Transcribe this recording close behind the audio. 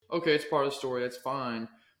okay, it's part of the story. That's fine,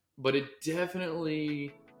 but it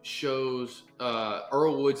definitely shows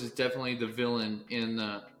Earl Woods is definitely the villain in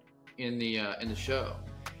the show.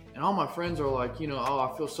 And all my friends are like, oh,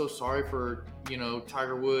 I feel so sorry for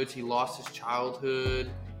Tiger Woods. He lost his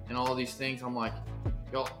childhood and all these things. I'm like,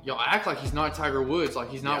 y'all act like he's not Tiger Woods. Like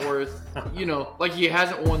he's not worth, like he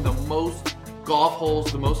hasn't won the most golf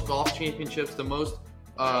holes, the most golf championships, the most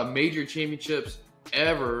major championships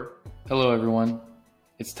ever. Hello, everyone.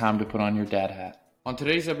 It's time to put on your dad hat. On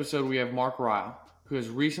today's episode, we have Mark Ryall, who has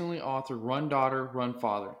recently authored Run Daughter, Run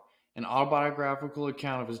Father, an autobiographical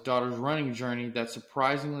account of his daughter's running journey that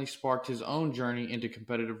surprisingly sparked his own journey into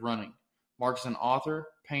competitive running. Mark is an author,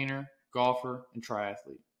 painter, golfer, and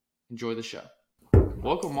triathlete. Enjoy the show.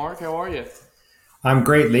 Welcome, Mark. How are you? I'm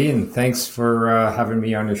great, Lee, and thanks for having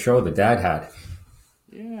me on your show, The Dad Hat.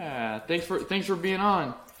 Yeah, thanks for being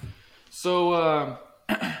on. So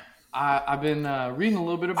I've been reading a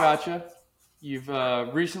little bit about you. You've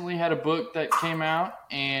recently had a book that came out,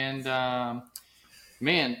 and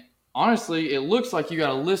man, honestly, it looks like you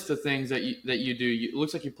got a list of things that you do. It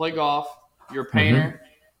looks like you play golf. You're a painter. Mm-hmm.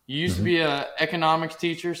 You used to be an economics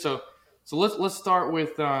teacher. So let's start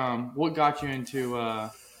with what got you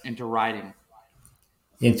into writing.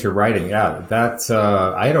 Into writing, yeah. That's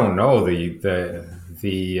I don't know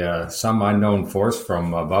the some unknown force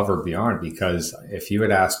from above or beyond. Because if you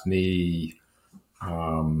had asked me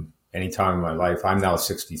any time in my life, I'm now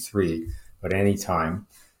 63, but any time,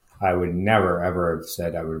 I would never ever have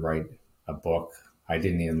said I would write a book. I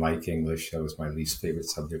didn't even like English. That was my least favorite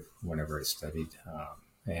subject whenever I studied.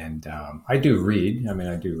 And I do read. I mean,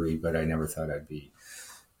 I do read, but I never thought I'd be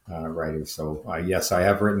a writer. So yes, I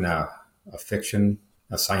have written a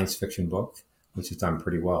science fiction book, which has done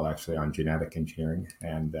pretty well actually on genetic engineering,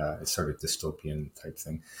 and it's sort of dystopian type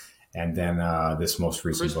thing. And then this most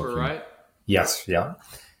recent CRISPR, book, right? Yes, yeah.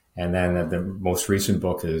 And then the most recent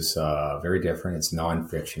book is very different. It's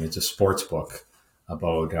nonfiction. It's a sports book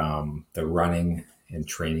about the running and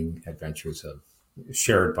training adventures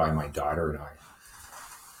shared by my daughter and I.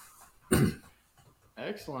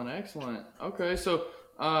 Excellent. Okay, so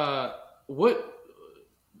what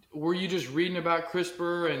were you just reading about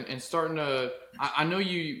CRISPR and starting to? I know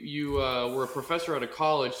you were a professor at a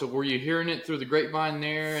college, so were you hearing it through the grapevine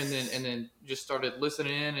there, and then just started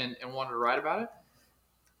listening in and wanted to write about it?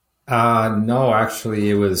 No, actually,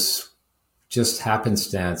 it was just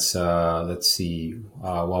happenstance. Let's see.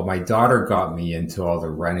 Well, my daughter got me into all the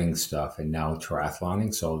running stuff and now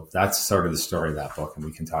triathloning. So that's sort of the story of that book, and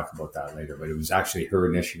we can talk about that later. But it was actually her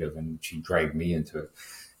initiative, and she dragged me into it.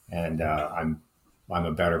 And I'm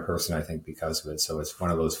a better person, I think, because of it. So it's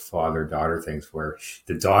one of those father-daughter things where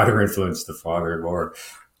the daughter influenced the father more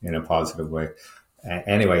in a positive way.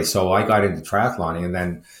 Anyway, so I got into triathloning, and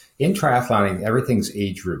then in triathloning, everything's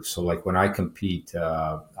age group. So like when I compete,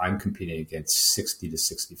 I'm competing against 60 to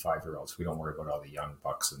 65-year-olds. We don't worry about all the young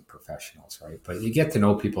bucks and professionals, right? But you get to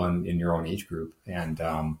know people in your own age group. And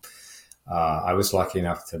I was lucky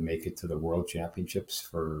enough to make it to the World Championships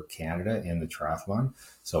for Canada in the triathlon.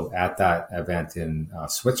 So at that event in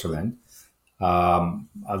Switzerland,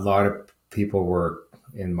 a lot of people were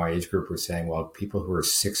in my age group were saying, well, people who are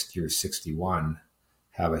 60 or 61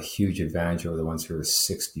 have a huge advantage over the ones who are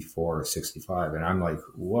 64 or 65. And I'm like,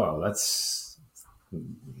 whoa,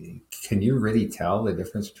 can you really tell the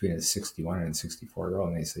difference between a 61 and a 64-year-old?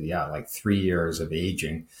 And they said, yeah, like 3 years of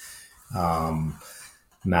aging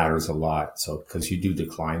matters a lot. So, because you do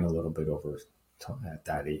decline a little bit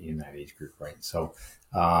in that age group, right? So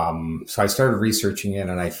I started researching it,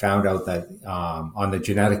 and I found out that on the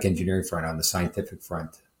genetic engineering front, on the scientific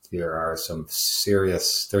front, there's some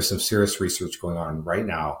serious research going on right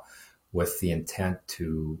now with the intent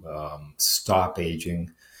to stop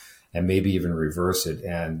aging and maybe even reverse it.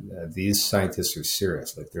 And these scientists are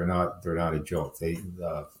serious. Like they're not a joke.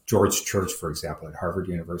 George Church, for example, at Harvard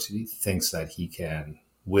University, thinks that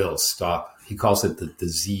will stop. He calls it the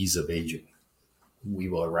disease of aging. We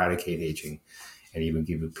will eradicate aging and even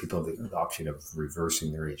give people the option of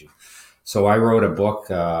reversing their aging. So I wrote a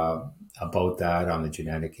book about that on the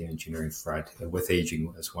genetic engineering front, with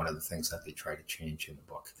aging as one of the things that they try to change in the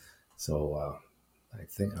book. So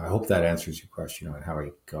I hope that answers your question on how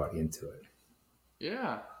I got into it.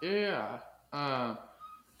 Yeah.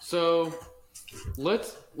 So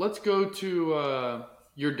let's go to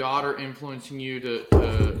your daughter influencing you to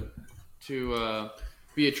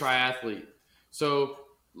be a triathlete. So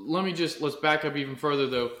let's back up even further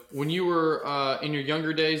though. When you were in your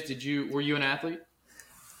younger days, were you an athlete?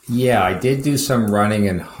 Yeah, I did do some running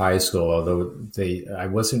in high school, although I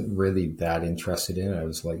wasn't really that interested in it. I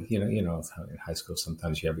was like, in high school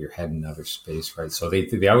sometimes you have your head in another space, right? So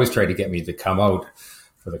they always tried to get me to come out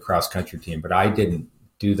for the cross country team, but I didn't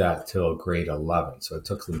do that till grade 11. So it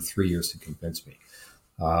took them 3 years to convince me.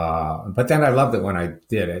 But then I loved it when I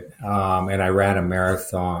did it, and I ran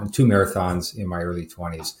two marathons in my early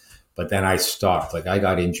 20s. But then I stopped. Like I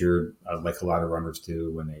got injured, like a lot of runners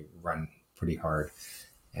do when they run pretty hard,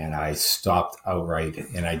 and I stopped outright.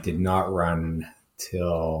 And I did not run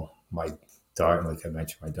till my daughter, like I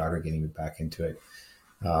mentioned, my daughter getting me back into it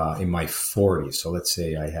in my 40s. So let's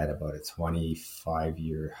say I had about a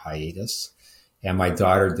 25-year hiatus, and my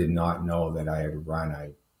daughter did not know that I had run.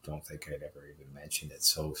 I don't think I'd ever even mentioned it.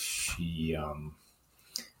 So she,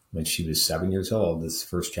 when she was 7 years old, this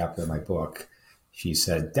first chapter of my book, she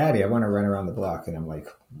said, "Daddy, I want to run around the block." And I'm like,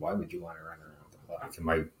 "Why would you want to run around the block?" And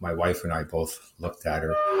my wife and I both looked at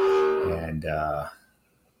her and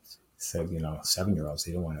said, 7-year-olds,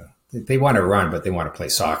 they want to run, but they want to play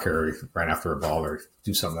soccer, or run after a ball, or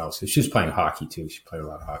do something else. So she was playing hockey too. She played a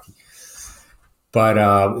lot of hockey.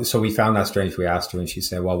 But so we found that strange. We asked her, and she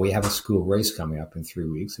said, "Well, we have a school race coming up in 3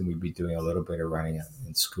 weeks, and we'd be doing a little bit of running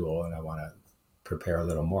in school, and I want to prepare a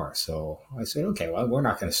little more." So I said, "Okay, well, we're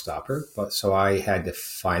not going to stop her." But so I had to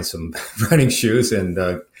find some running shoes and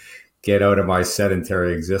get out of my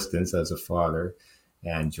sedentary existence as a father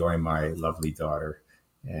and join my lovely daughter.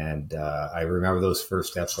 And I remember those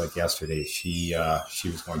first steps like yesterday. She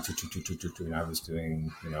was going and I was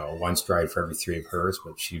doing one stride for every three of hers,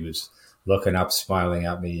 but she was looking up, smiling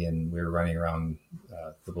at me, and we were running around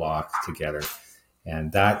the block together.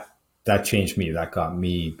 And that changed me. That got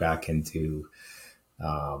me back into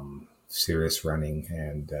serious running.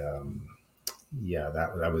 And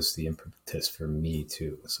that was the impetus for me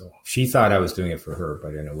too. So she thought I was doing it for her,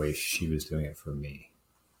 but in a way she was doing it for me.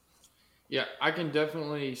 Yeah, I can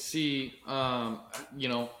definitely see, how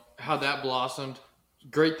that blossomed.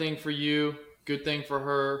 Great thing for you, good thing for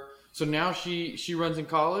her. So now she runs in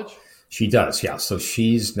college? She does, yeah. So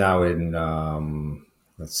she's now in, I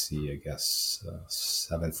guess,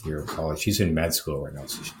 7th year of college. She's in med school right now,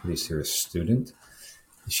 so she's a pretty serious student.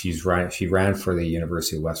 She ran for the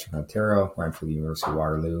University of Western Ontario, ran for the University of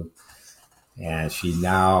Waterloo, and she's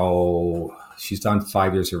done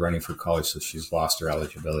 5 years of running for college, so she's lost her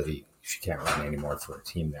eligibility. She can't run anymore for a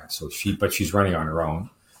team there. But she's running on her own.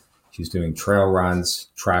 She's doing trail runs,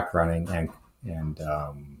 track running, and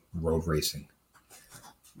road racing.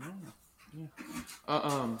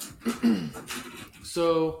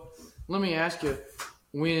 So let me ask you,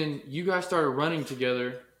 when you guys started running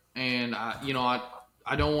together, and I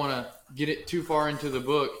don't want to get it too far into the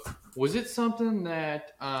book, was it something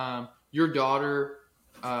that your daughter,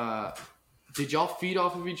 did y'all feed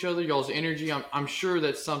off of each other, y'all's energy? I'm sure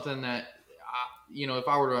that's something that, if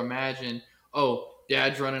I were to imagine, oh,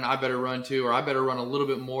 Dad's running, I better run too, or I better run a little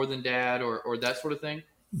bit more than Dad, or that sort of thing?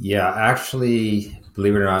 Yeah, actually,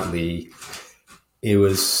 believe it or not, Lee, it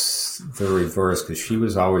was the reverse, because she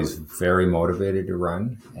was always very motivated to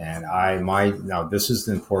run. And now this is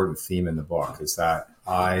the important theme in the book, is that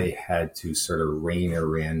I had to sort of rein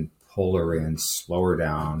her in, pull her in, slow her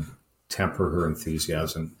down, temper her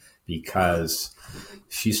enthusiasm, because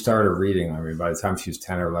she started reading. I mean, by the time she was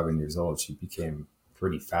 10 or 11 years old, she became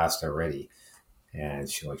pretty fast already. And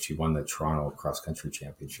she won the Toronto Cross Country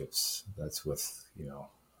Championships. That's with,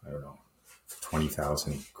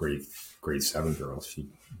 20,000 grade 7 girls. She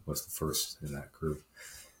was the first in that group.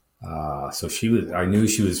 So I knew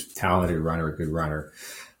she was a talented runner, a good runner.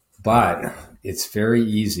 But it's very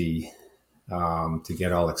easy to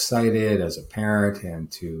get all excited as a parent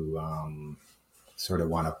and to sort of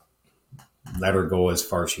want to let her go as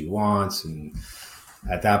far as she wants. And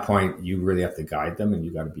at that point, you really have to guide them, and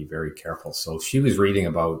you got to be very careful. So she was reading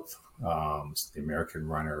about the American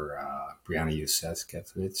runner, Brianna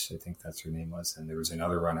Yuseskevich, I think that's her name was. And there was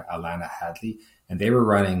another runner, Alana Hadley, and they were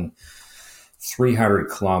running 300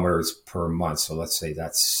 kilometers per month. So let's say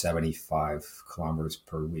that's 75 kilometers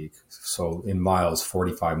per week. So in miles,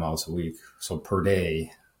 45 miles a week. So per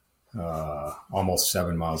day, almost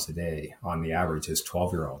 7 miles a day on the average as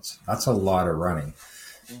 12-year-olds. That's a lot of running.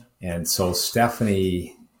 And so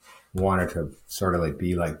Stephanie wanted to sort of like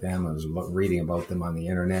be like them. I was reading about them on the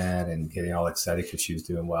internet and getting all excited because she was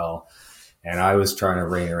doing well. And I was trying to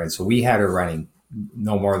rein her in. So we had her running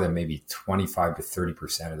no more than maybe 25 to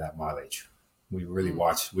 30% of that mileage. We really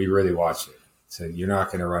watched it. So you're not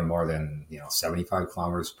going to run more than 75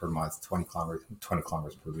 kilometers per month, 20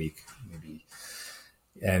 kilometers per week, maybe.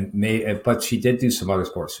 But she did do some other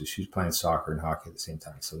sports. So she was playing soccer and hockey at the same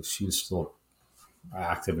time. So she was still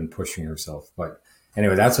active and pushing herself. But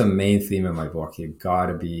anyway, that's a main theme in my book. You got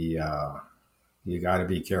to be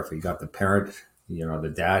careful. You got the parent,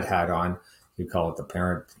 the dad hat on. You call it the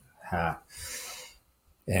parent hat,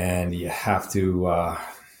 and you have to. I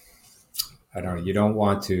don't know. You don't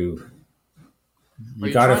want to.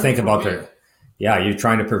 You got to think about the. Yeah, you're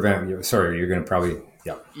trying to prevent. Sorry, you're going to probably.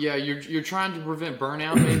 Yeah. Yeah, you're trying to prevent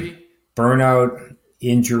burnout, maybe. Burnout,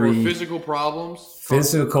 injury, or physical problems.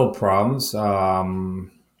 Physical problems.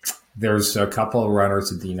 There's a couple of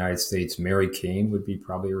runners in the United States. Mary Kane would be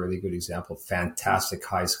probably a really good example. Fantastic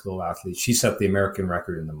high school athlete. She set the American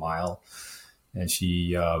record in the mile, and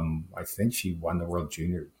she, I think, she won the World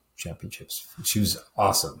Junior Championships. She was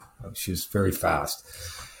awesome. She was very fast,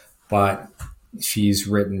 but she's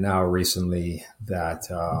written now recently that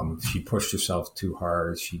she pushed herself too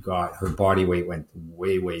hard. Her body weight went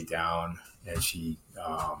way down, and she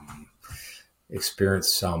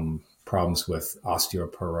experienced some problems with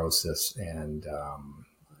osteoporosis, and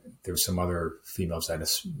there's some other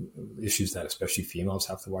issues that especially females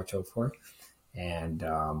have to watch out for. And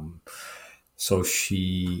so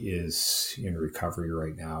she is in recovery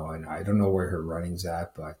right now, and I don't know where her running's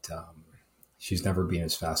at, but she's never been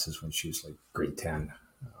as fast as when she was like grade 10.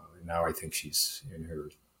 Now I think she's in her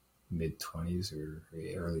mid-20s or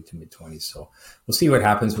early to mid-20s. So we'll see what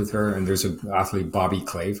happens with her. And there's an athlete, Bobby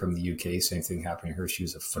Clay from the UK. Same thing happened to her. She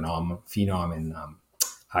was a phenom in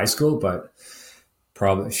high school, but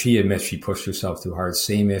probably she admits she pushed herself too hard.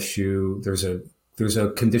 Same issue. There's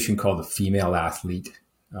a condition called the female athlete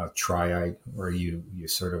triad, where you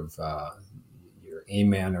sort of you're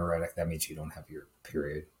amenorrheic. That means you don't have your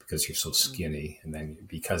period because you're so skinny, and then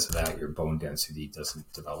because of that, your bone density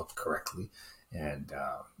doesn't develop correctly. And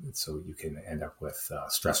so you can end up with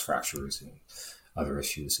stress fractures and other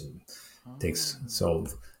issues. And so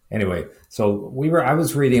anyway, I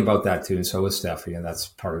was reading about that too, and so was Stephanie, and that's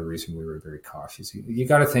part of the reason we were very cautious. You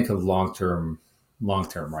got to think of long term,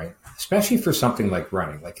 right? Especially for something like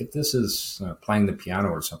running. Like if this is playing the piano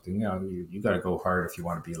or something, you got to go hard if you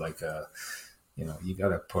want to be like you got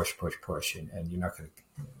to push, and you're not going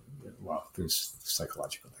to. Well, there's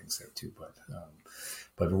psychological things there too,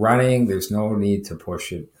 but running, there's no need to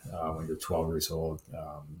push it when you're 12 years old.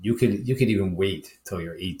 You could even wait till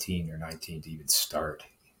you're 18 or 19 to even start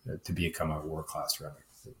to become a world-class runner.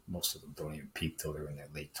 Most of them don't even peak till they're in their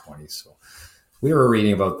late 20s. So we were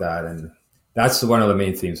reading about that, and that's one of the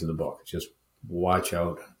main themes of the book. Just watch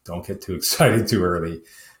out. Don't get too excited too early.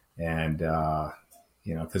 And,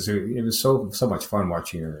 because it was so much fun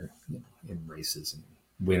watching her in races and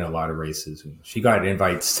win a lot of races. And she got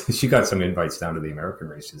invites. She got some invites down to the American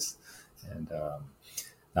races, and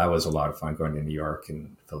that was a lot of fun, going to New York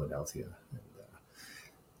and Philadelphia. And,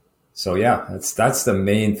 so yeah, that's the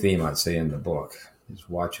main theme I'd say in the book is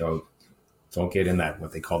watch out. Don't get in that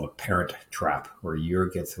what they call the parent trap, where you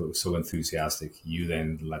get so enthusiastic, you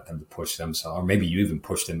then let them push themselves, or maybe you even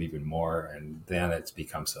push them even more, and then it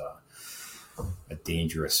becomes a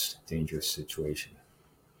dangerous situation.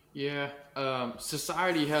 Yeah,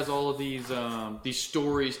 society has all of these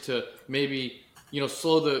stories to maybe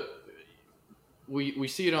slow the. We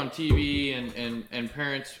see it on TV, and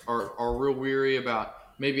parents are real weary about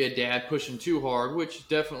maybe a dad pushing too hard, which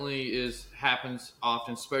definitely happens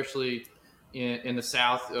often, especially in the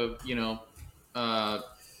South of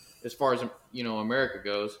as far as America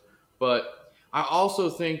goes. But I also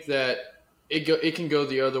think that it can go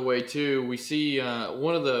the other way too. We see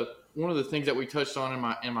one of the things that we touched on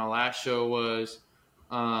in my last show was,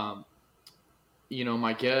 my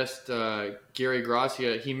guest Gary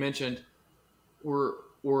Gracia. He mentioned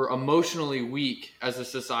we're emotionally weak as a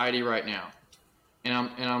society right now, and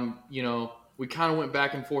I'm we kind of went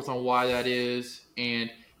back and forth on why that is,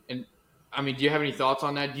 and I mean, do you have any thoughts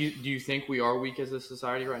on that? Do you think we are weak as a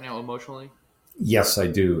society right now emotionally? Yes, I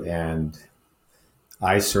do, and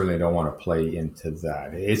I certainly don't want to play into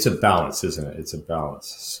that. It's a balance, isn't it? It's a balance.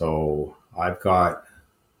 So I've got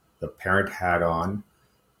the parent hat on,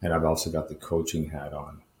 and I've also got the coaching hat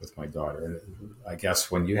on with my daughter. And I guess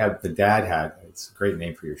when you have the dad hat, it's a great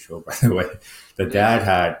name for your show, by the way. The dad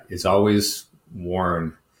hat is always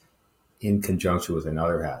worn in conjunction with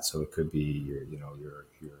another hat. So it could be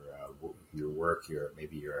your work.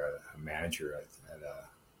 Maybe you're a manager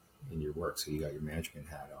in your work, so you got your management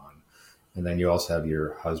hat on. And then you also have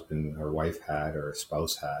your husband or wife hat or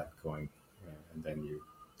spouse hat going, and then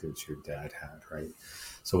there's your dad hat, right?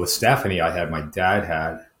 So with Stephanie, I had my dad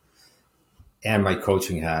hat and my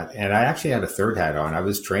coaching hat, and I actually had a third hat on. I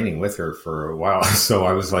was training with her for a while, so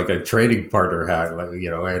I was like a training partner hat, and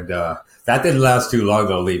that didn't last too long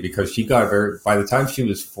though, Lee, because she got her by the time she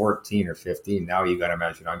was 14 or 15. Now you got to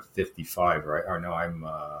imagine I'm 55, right? Or no, I'm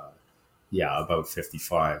about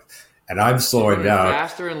 55. And I'm slowing down.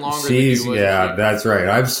 Faster and longer than you was. Yeah, that's right.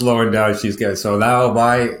 I'm slowing down. She's getting, so now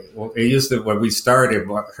it used to, when we started,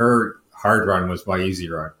 her hard run was my easy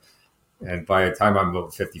run. And by the time I'm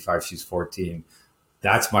about 55, she's 14.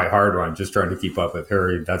 That's my hard run, just trying to keep up with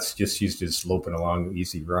her. She's just loping along,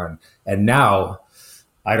 easy run. And now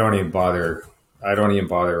I don't even bother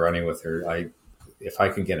running with her. If I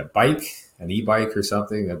can get a bike, an e-bike or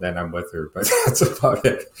something, and then I'm with her. But that's about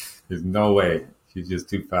it. There's no way. She's just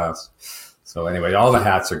too fast. So anyway, all the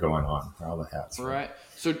hats are going on. All the hats. Right.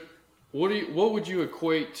 So what would you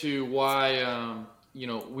equate to why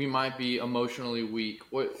we might be emotionally weak?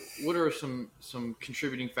 What are some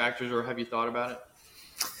contributing factors, or have you thought about it?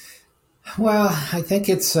 Well, I think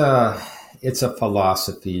it's a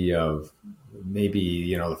philosophy of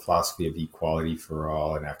maybe, the philosophy of equality for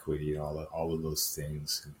all and equity and all of those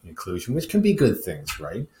things, inclusion, which can be good things,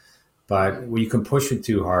 right? But you can push it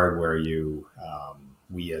too hard where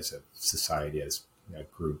we as a society, as a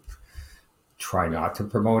group, try not to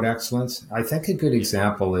promote excellence. I think a good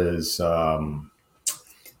example is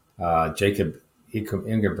Jacob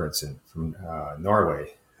Ingebrigtsen from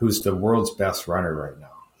Norway, who's the world's best runner right now.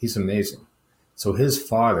 He's amazing. So his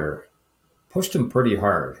father pushed him pretty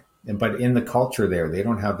hard. But in the culture there, they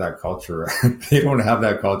don't have that culture. They don't have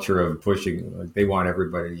that culture of pushing. Like, they want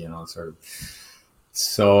everybody, sort of.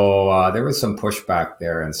 So there was some pushback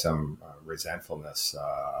there and some resentfulness.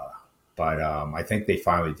 But I think they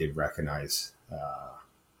finally did recognize,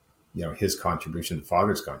 his contribution, the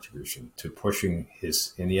father's contribution to pushing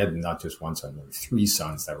his. And he had not just one son, there were 3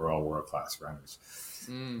 sons that were all world-class runners.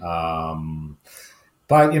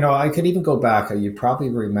 But, I could even go back. You probably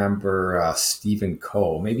remember Stephen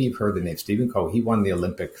Coe. Maybe you've heard the name Stephen Coe. He won the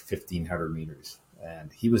Olympic 1,500 meters,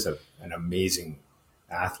 and he was an amazing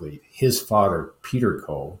athlete. His father, Peter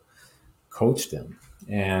Coe, coached him.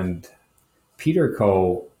 And Peter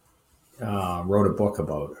Coe wrote a book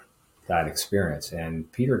about that experience.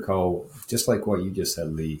 And Peter Coe, just like what you just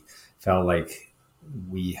said, Lee, felt like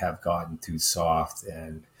we have gotten too soft.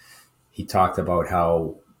 And he talked about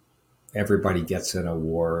how everybody gets an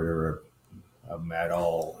award or a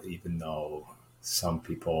medal, even though some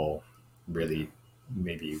people really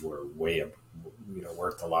maybe were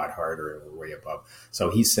worked a lot harder and were way above. So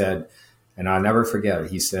he said, and I'll never forget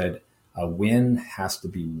it, he said, a win has to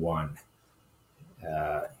be won.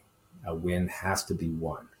 A win has to be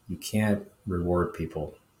won. You can't reward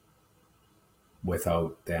people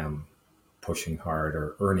without them pushing hard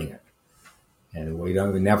or earning it. And we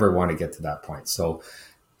never want to get to that point. So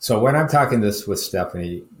when I'm talking this with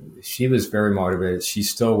Stephanie, she was very motivated. She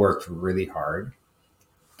still worked really hard,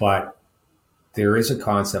 but there is a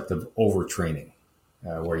concept of overtraining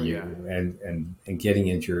where and getting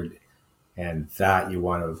injured, and that you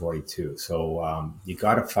want to avoid too. So you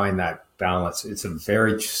got to find that balance. It's a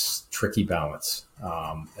very tricky balance,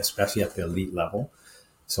 especially at the elite level.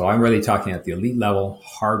 So I'm really talking at the elite level,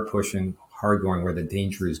 hard pushing, hard going, where the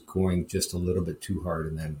danger is going just a little bit too hard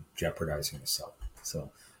and then jeopardizing yourself.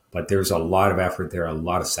 But there's a lot of effort there, a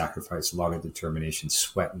lot of sacrifice, a lot of determination,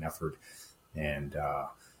 sweat and effort. And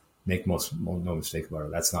make no mistake about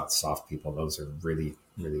it, that's not soft people. Those are really,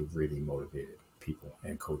 really, really motivated people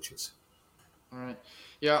and coaches. All right.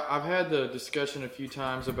 Yeah, I've had the discussion a few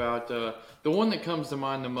times about the one that comes to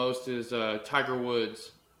mind the most is Tiger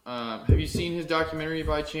Woods. Have you seen his documentary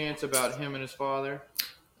by chance about him and his father?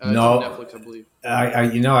 No, it's on Netflix, I believe.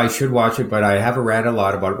 I should watch it, but I haven't read a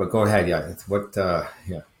lot about it. But go ahead, yeah.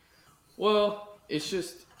 Well, it's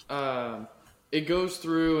just it goes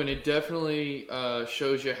through, and it definitely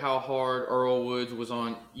shows you how hard Earl Woods was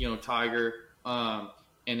on, Tiger, and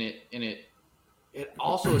it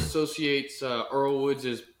also associates Earl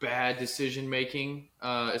Woods' bad decision making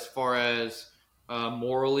as far as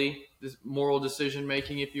moral decision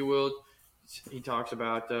making, if you will. He talks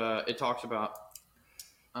about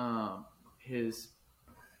his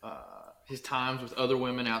times with other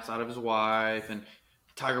women outside of his wife, and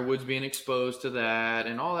Tiger Woods being exposed to that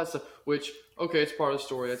and all that stuff, which, okay, it's part of the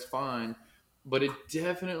story, that's fine, but it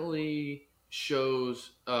definitely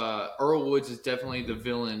shows Earl Woods is definitely the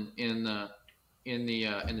villain in the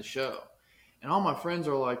show. And all my friends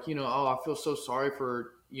are like, I feel so sorry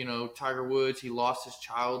for, Tiger Woods. He lost his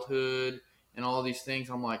childhood and all these things.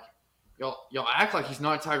 I'm like, y'all act like he's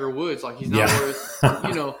not Tiger Woods, like he's not worth,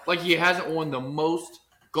 like he hasn't won the most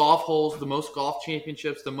golf holes, the most golf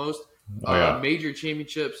championships, the most major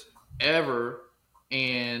championships ever,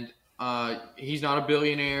 and he's not a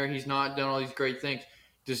billionaire. He's not done all these great things.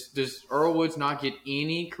 Does Earl Woods not get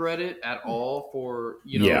any credit at all for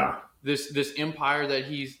this empire that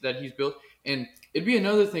he's built? And it'd be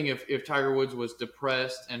another thing if Tiger Woods was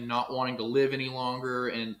depressed and not wanting to live any longer,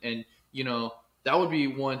 and that would be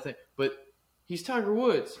one thing. But he's Tiger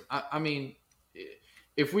Woods. I mean,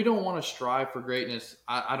 if we don't want to strive for greatness,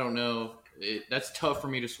 I don't know. That's tough for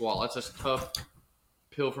me to swallow. That's a tough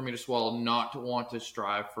pill for me to swallow, not to want to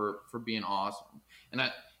strive for being awesome. And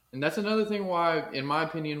that's another thing why, in my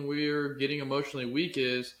opinion, we're getting emotionally weak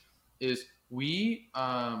is we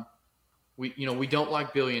don't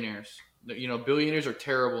like billionaires. Billionaires are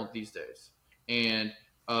terrible these days. And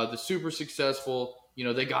the super successful,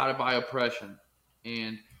 they got it by oppression.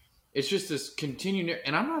 And it's just this continued,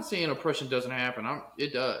 and I'm not saying oppression doesn't happen.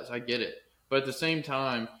 It does. I get it. But at the same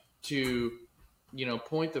time, to,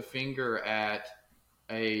 point the finger at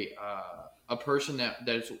a person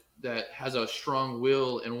that has a strong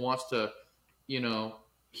will and wants to,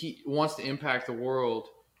 he wants to impact the world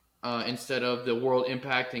instead of the world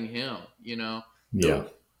impacting him. Yeah.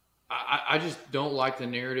 I just don't like the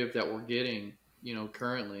narrative that we're getting,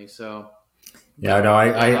 currently. So. Yeah, no,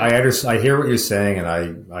 I hear what you're saying, and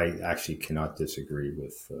I actually cannot disagree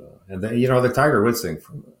with, and the Tiger Woods thing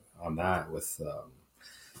on that with,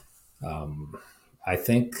 I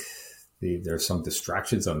think there's some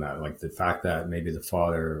distractions on that, like the fact that maybe the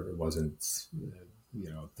father wasn't,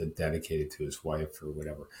 dedicated to his wife or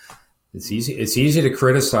whatever. It's easy to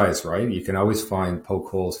criticize, right? You can always poke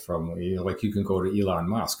holes from, like you can go to Elon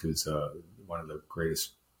Musk, who's one of the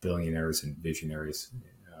greatest billionaires and visionaries.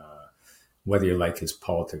 Whether you like his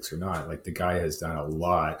politics or not, like the guy has done a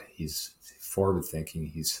lot. He's forward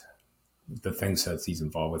thinking. The things that he's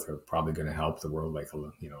involved with are probably going to help the world, like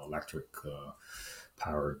electric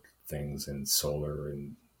powered things and solar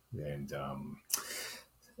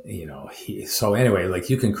so anyway, like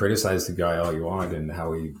you can criticize the guy all you want and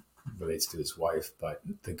how he relates to his wife, but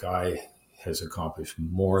the guy has accomplished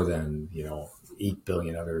more than 8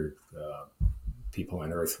 billion other people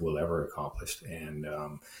on earth will ever accomplish. And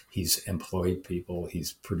he's employed people,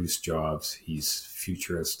 he's produced jobs, he's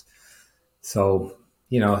futurist. So,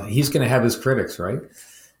 he's going to have his critics, right?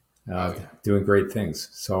 Doing great things.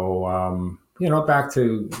 So, back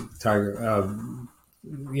to Tiger, I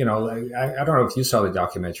don't know if you saw the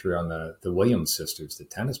documentary on the Williams sisters, the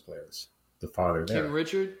tennis players, the father there. King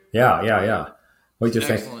Richard? Yeah. What do you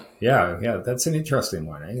think? Excellent. Yeah, that's an interesting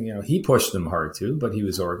one. He pushed them hard too, but he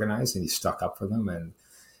was organized and he stuck up for them. And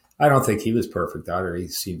I don't think he was perfect either. He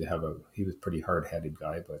seemed to he was a pretty hard-headed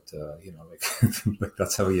guy, but like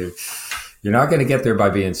that's how you're not going to get there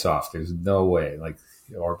by being soft. There's no way,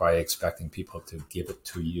 or by expecting people to give it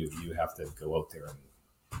to you. You have to go out there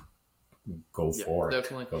and go for it.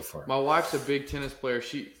 Definitely. Go for it. My wife's a big tennis player.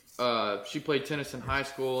 She played tennis in high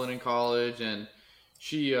school and in college, and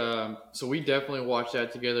so we definitely watched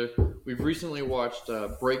that together. We've recently watched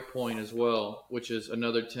Breakpoint as well, which is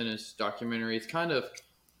another tennis documentary. It's kind of,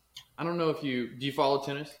 I don't know if do you follow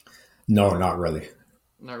tennis? No, not really.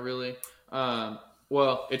 Not really.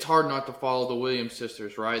 Well, it's hard not to follow the Williams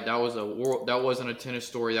sisters, right? That wasn't a tennis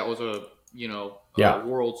story. That was a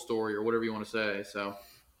world story or whatever you want to say. So,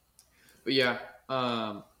 but yeah,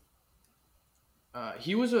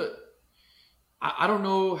 he was I don't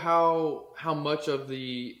know how much of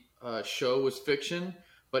the show was fiction,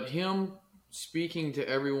 but him speaking to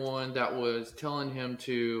everyone that was telling him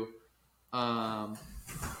to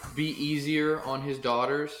be easier on his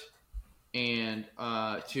daughters and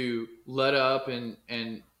to let up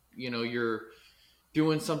and you're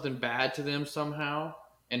doing something bad to them somehow,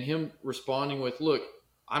 and him responding with, look,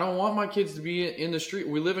 I don't want my kids to be in the street.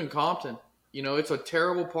 We live in Compton. It's a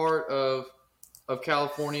terrible part of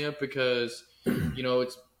California because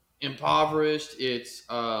it's impoverished. It's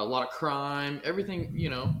a lot of crime. Everything.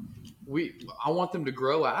 I want them to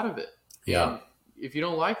grow out of it. Yeah. And if you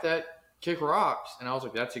don't like that, kick rocks. And I was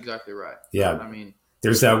like, that's exactly right. Yeah. I mean,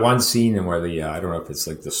 there's that one scene where I don't know if it's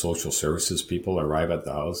like the social services people arrive at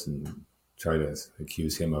the house and try to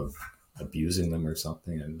accuse him of abusing them or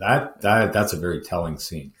something, and that's a very telling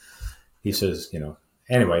scene. He says,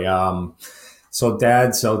 anyway. So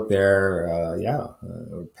dads out there,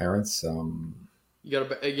 or parents. You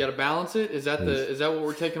gotta balance it. Is that what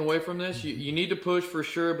we're taking away from this? You need to push for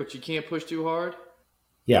sure, but you can't push too hard.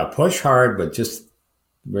 Yeah, push hard, but just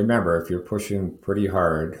remember, if you're pushing pretty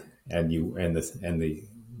hard,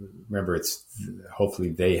 remember, it's hopefully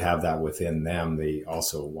they have that within them. They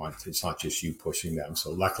also want. It's not just you pushing them.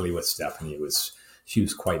 So luckily with Stephanie, she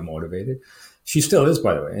was quite motivated. She still is,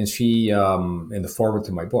 by the way. And she, in the foreword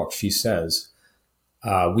to my book, she says,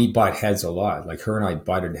 we butt heads a lot. Like her and I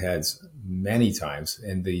butted heads many times.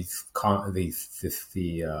 And the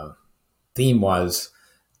theme was,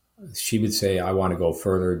 she would say, I want to go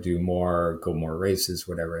further, do more, go more races,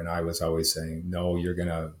 whatever. And I was always saying, no, you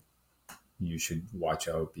should watch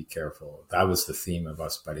out, be careful. That was the theme of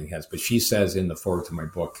us butting heads. But she says in the foreword to my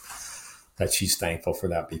book that she's thankful for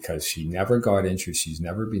that because she never got injured. She's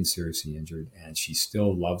never been seriously injured, and she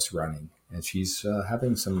still loves running, and she's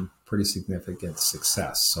having some pretty significant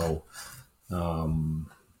success. So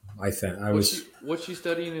What's she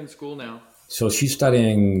studying in school now? So she's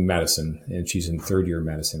studying medicine, and she's in third year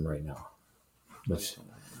medicine right now. But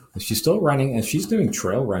she's still running, and she's doing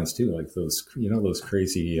trail runs too, like those, those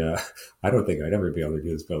crazy. I don't think I'd ever be able to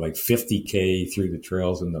do this, but like 50K through the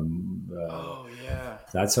trails and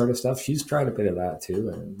that sort of stuff. She's tried a bit of that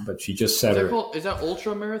too, but she just said is that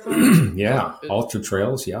ultra marathon? Yeah, ultra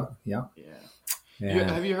trails. Yeah.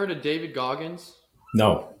 Have you heard of David Goggins?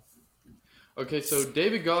 No. Okay, so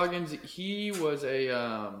David Goggins, he was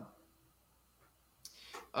a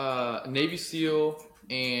Navy SEAL,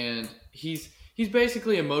 and he's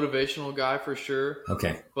basically a motivational guy for sure.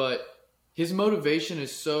 Okay. But his motivation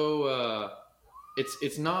is so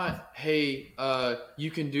it's not, hey,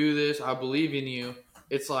 you can do this, I believe in you.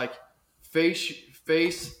 It's like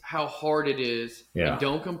face how hard it is, and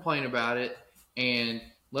don't complain about it, and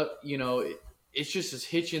it's just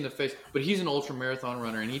hit you in the face. But he's an ultra marathon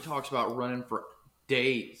runner, and he talks about running for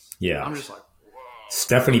days. Yeah. I'm just like,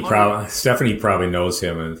 Stephanie probably knows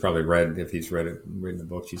him and probably read written the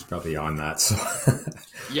book. She's probably on that. So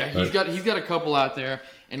yeah, he's got a couple out there,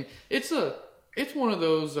 and it's one of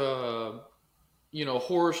those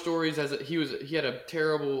horror stories. He had a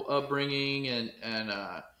terrible upbringing and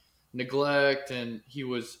neglect, and he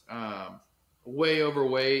was way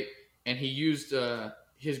overweight, and he used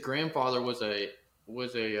his grandfather was a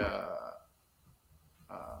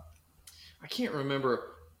I can't remember,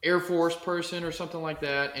 Air Force person or something like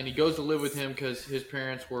that, and he goes to live with him because his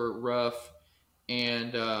parents were rough,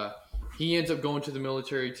 and he ends up going to the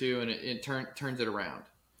military too, and it turns it around.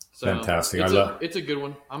 So fantastic! It's a good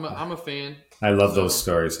one. I'm a fan. I love those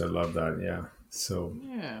stories. I love that. Yeah. So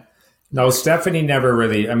yeah. No, Stephanie never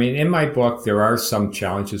really. I mean, in my book, there are some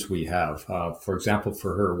challenges we have. For example,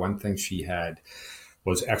 for her, one thing she had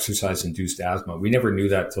was exercise-induced asthma. We never knew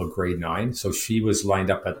that till grade 9. So she was lined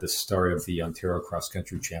up at the start of the Ontario Cross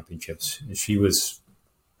Country Championships. And she was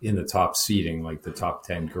in the top seeding, like the top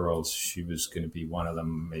 10 girls. She was going to be one of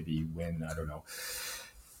them, maybe win, I don't know.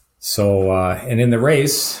 So, and in the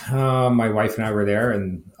race, my wife and I were there,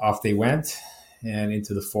 and off they went and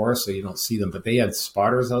into the forest, so you don't see them. But they had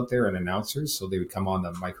spotters out there and announcers, so they would come on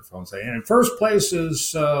the microphone and say, and in first place is,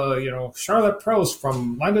 Charlotte Proust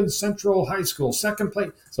from London Central High School, second place.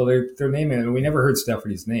 So they're naming it, and we never heard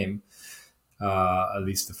Stephanie's name, at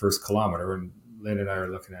least the first kilometer. And Lynn and I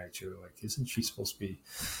are looking at each other like, isn't she supposed to be,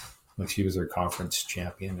 like she was our conference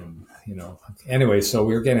champion? And, anyway, so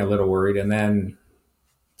we were getting a little worried. And then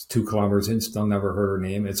 2 kilometers in, still never heard her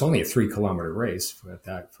name. It's only a 3-kilometer race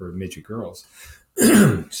for midget girls.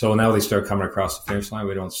 So now they start coming across the finish line.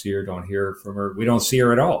 We don't see her, don't hear from her. We don't see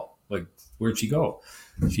her at all. Like, where'd she go?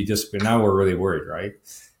 Now we're really worried, right?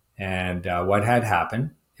 And what had happened,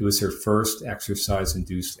 it was her first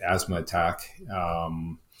exercise-induced asthma attack.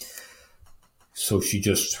 So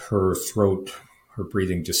her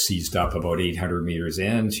breathing just seized up about 800 meters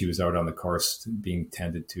in. She was out on the course being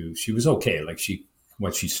tended to. She was okay. Like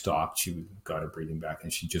when she stopped, she got her breathing back,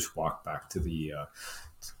 and she just walked back to the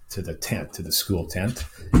tent, to the school tent.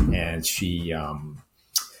 And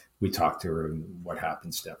we talked to her, and what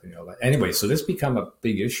happened, Stephanie, all that. Anyway, so this became a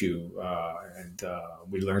big issue, and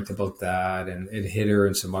we learned about that, and it hit her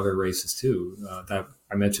in some other races too. That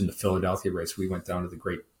I mentioned the Philadelphia race. We went down to the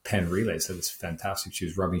Great Penn Relays. That was fantastic. She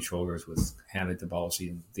was rubbing shoulders with Hannah DeBalsi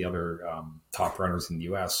and the other top runners in the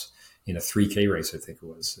U.S. in a 3K race, I think it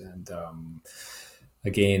was. And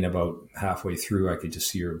again, about halfway through, I could just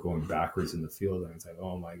see her going backwards in the field. And I was like,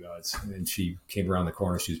 oh my God. And she came around the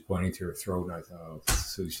corner. She was pointing to her throat. And I thought, oh,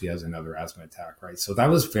 so she has another asthma attack, right? So that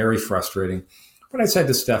was very frustrating. But I said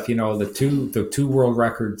to Steph, the two world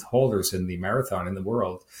record holders in the marathon in the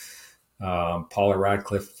world, Paula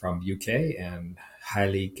Radcliffe from UK and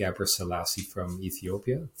Haile Gebrselassie from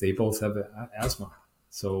Ethiopia, they both have asthma.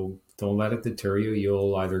 So don't let it deter you.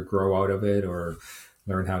 You'll either grow out of it or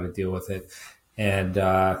learn how to deal with it. And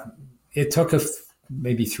it took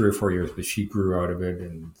maybe 3 or 4 years, but she grew out of it,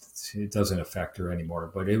 and it doesn't affect her anymore.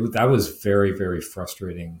 But that was very, very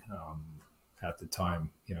frustrating at the time.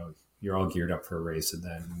 You're all geared up for a race, and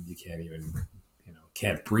then you can't even,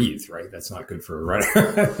 can't breathe. Right? That's not good for a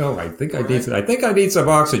runner. No, I think I need some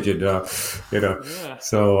oxygen. Yeah.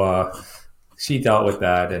 So she dealt with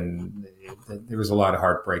that, and there was a lot of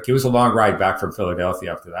heartbreak. It was a long ride back from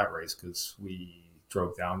Philadelphia after that race because we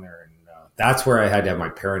drove down there, and that's where I had to have my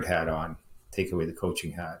parent hat on, take away the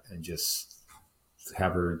coaching hat, and just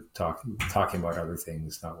have her talking about other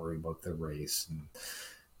things, not worry about the race, and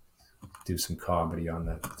do some comedy on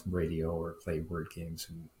the radio or play word games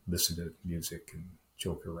and listen to music and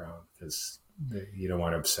joke around, because you don't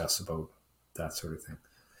want to obsess about that sort of thing.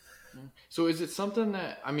 So is it something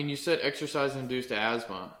that, I mean, you said exercise-induced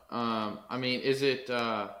asthma. I mean, is it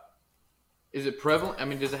prevalent? I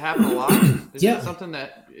mean, does it happen a lot? Is it something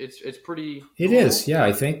that it's pretty... It normal? Is, yeah.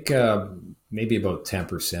 I think maybe about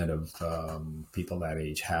 10% of people that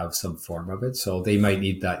age have some form of it. So they might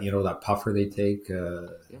need that, that puffer they take.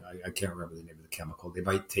 I can't remember the name of the chemical. They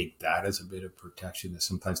might take that as a bit of protection.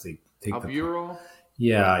 Sometimes they take albuterol?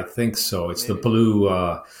 Yeah, I think so. It's maybe. The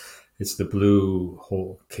blue... It's the blue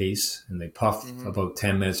whole case, and they puff about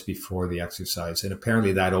 10 minutes before the exercise. And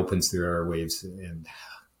apparently that opens their airwaves and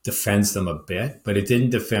defends them a bit, but it didn't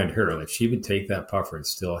defend her. Like, she would take that puffer and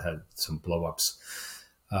still had some blow-ups.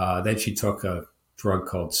 Then she took a drug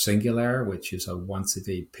called Singular, which is a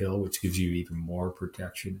once-a-day pill, which gives you even more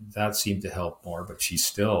protection. That seemed to help more, but she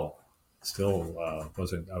still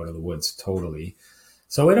wasn't out of the woods totally.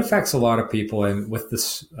 So it affects a lot of people. And with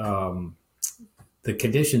this... the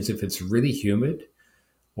conditions, if it's really humid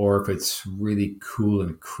or if it's really cool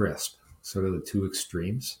and crisp, sort of the two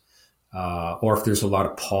extremes, or if there's a lot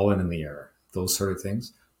of pollen in the air, those sort of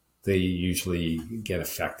things, they usually get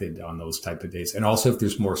affected on those type of days. And also if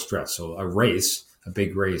there's more stress. So a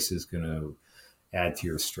big race is going to add to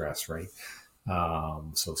your stress, right?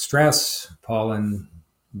 So stress, pollen,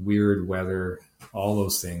 weird weather, all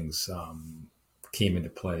those things came into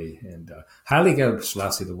play. And Haile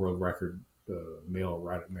Gebrselassie, the world record male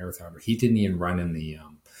marathoner, he didn't even run in the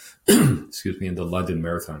in the London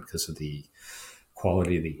Marathon because of the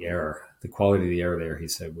quality of the air. The quality of the air there, he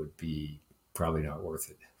said, would be probably not worth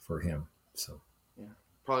it for him. So yeah,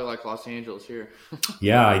 probably like Los Angeles here.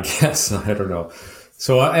 Yeah, I guess. I don't know.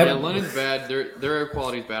 So London's bad. Their air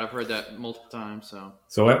quality is bad. I've heard that multiple times.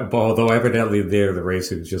 So although evidently there the race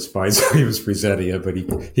was just fine, so he was presenting it, but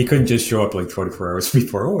he couldn't just show up like 24 hours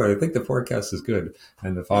before. Oh, I think the forecast is good,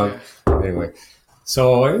 and the fog. Yeah. Anyway,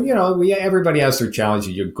 so everybody has their challenges.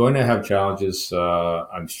 You're going to have challenges.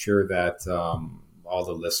 I'm sure that all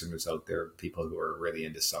the listeners out there, people who are really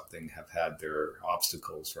into something, have had their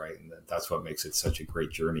obstacles, right? And that's what makes it such a great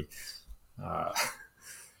journey.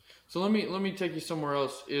 So let me take you somewhere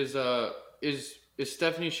else. Is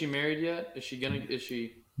Stephanie? Is she married yet? Is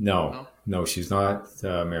she? No, she's not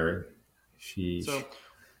married. So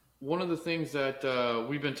one of the things that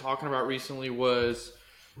we've been talking about recently was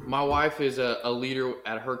my wife is a leader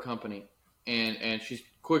at her company, and she's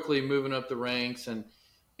quickly moving up the ranks, and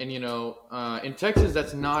in Texas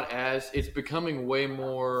that's not it's becoming way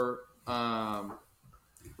more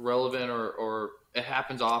relevant or it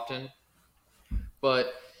happens often,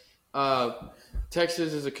 but.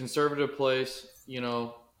 Texas is a conservative place.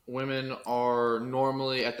 Women are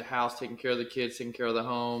normally at the house taking care of the kids, taking care of the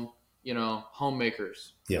home,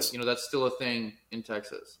 homemakers. Yes. That's still a thing in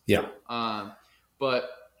Texas. Yeah. But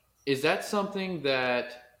is that something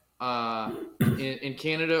that in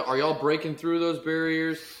Canada, are y'all breaking through those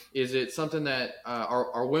barriers? Is it something that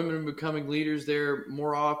are women becoming leaders there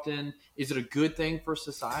more often? Is it a good thing for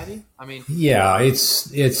society? I mean, yeah,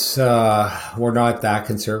 it's we're not that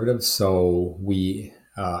conservative, so we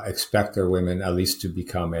expect our women at least to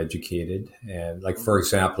become educated. And like, for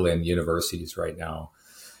example, in universities right now,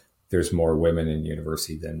 there's more women in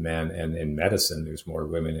university than men, and in medicine, there's more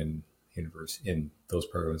women in university in those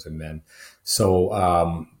programs than men.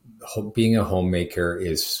 So being a homemaker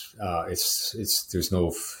is there's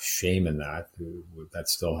no shame in that.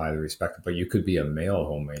 That's still highly respected. But you could be a male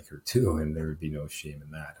homemaker too, and there would be no shame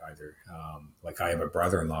in that either. Like, I have a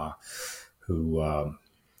brother-in-law who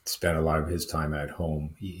spent a lot of his time at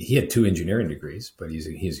home. He had 2 engineering degrees, but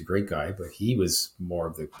he's a great guy. But he was more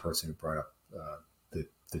of the person who brought up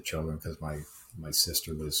the children, because my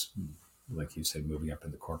sister was, like you said, moving up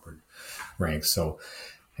in the corporate ranks. So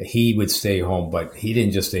he would stay home, but he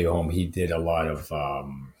didn't just stay home. He did a lot of,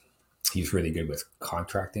 he's really good with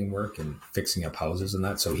contracting work and fixing up houses and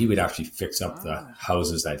that. So he would actually fix up the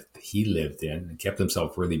houses that he lived in and kept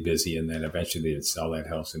himself really busy. And then eventually they'd sell that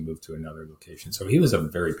house and move to another location. So he was a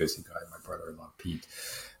very busy guy, my brother-in-law, Pete.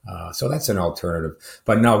 So that's an alternative.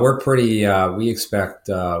 But no, we're pretty, we expect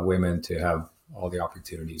women to have all the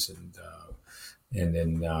opportunities, and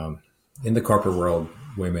in the corporate world,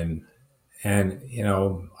 women and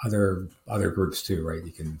other groups too, right?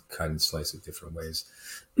 You can cut and slice it different ways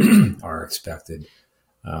are expected.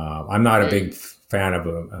 I'm not a big fan of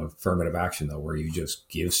affirmative action though, where you just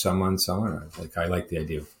give someone. Like, I like the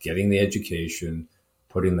idea of getting the education,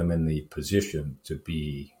 putting them in the position to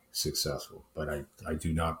be successful. But I'm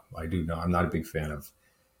not a big fan of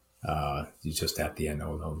you just at the end,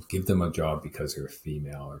 give them a job because they're a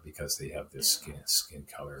female or because they have this skin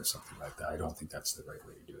color or something like that. I don't think that's the right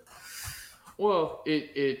way to do it. Well,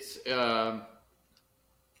 it's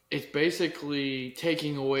basically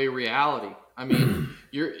taking away reality. I mean,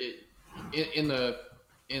 in the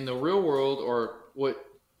real world, or what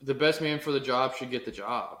the best man for the job should get the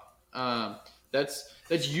job. That's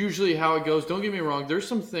usually how it goes. Don't get me wrong. There's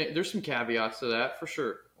some caveats to that for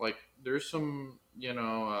sure. Like there's some,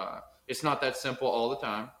 it's not that simple all the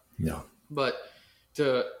time. No. But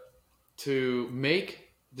to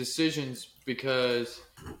make decisions because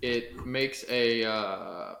it makes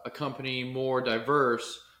a company more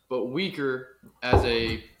diverse but weaker as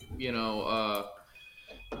a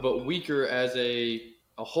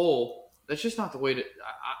whole, that's just not the way to.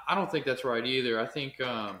 I don't think that's right either. I think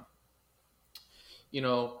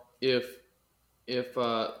if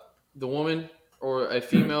the woman or a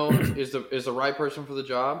female is the right person for the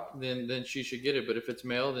job, then she should get it. But if it's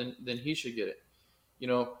male, then he should get it.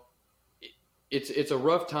 It's a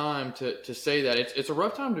rough time to say that. It's a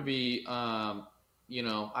rough time to be, I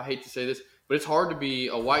hate to say this, but it's hard to be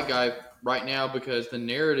a white guy right now because the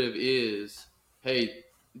narrative is, hey,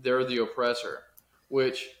 they're the oppressor,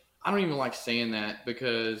 which I don't even like saying that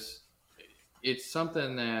because it's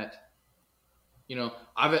something that,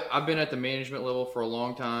 I've been at the management level for a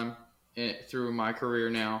long time through my career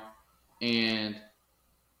now, and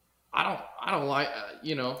I don't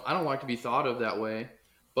like to be thought of that way,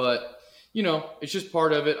 but it's just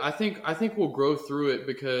part of it. I think we'll grow through it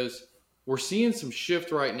because we're seeing some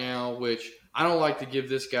shift right now, which I don't like to give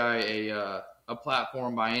this guy a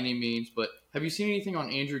platform by any means, but have you seen anything on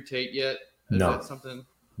Andrew Tate yet? Is No. that something?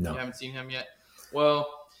 No. You haven't seen him yet? Well,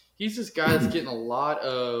 he's this guy that's getting a lot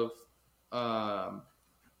of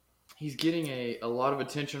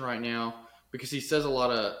attention right now because he says a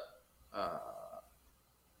lot of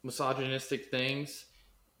misogynistic things,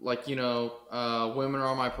 like women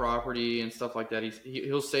are my property and stuff like that.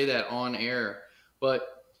 He'll say that on air, but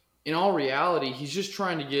in all reality, he's just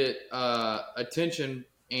trying to get attention.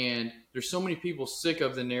 And there's so many people sick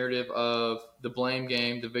of the narrative of the blame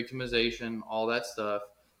game, the victimization, all that stuff,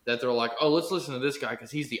 that they're like, oh, let's listen to this guy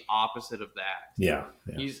because he's the opposite of that. Yeah.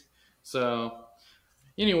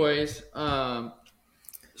 Anyways,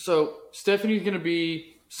 so Stephanie's going to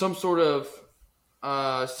be some sort of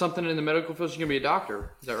something in the medical field. She's going to be a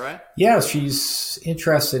doctor. Is that right? Yeah, she's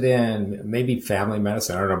interested in maybe family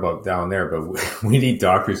medicine. I don't know about down there, but we need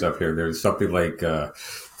doctors up here. There's something like 10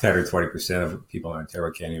 or 20% of people in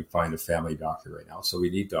Ontario can't even find a family doctor right now. So we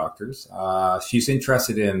need doctors. She's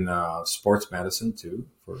interested in sports medicine too,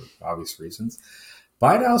 for obvious reasons.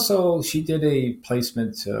 But also, she did a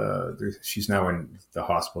placement. She's now in the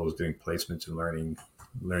hospital, is doing placements and learning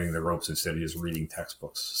the ropes instead of just reading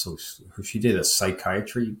textbooks. So she did a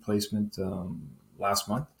psychiatry placement last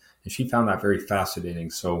month, and she found that very fascinating.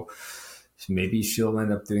 So maybe she'll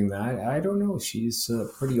end up doing that. I don't know. She's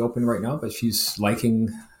pretty open right now, but she's liking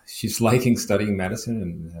studying medicine,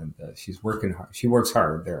 and she's working hard. She works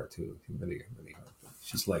hard there too, really, really hard.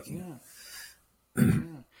 She's liking it.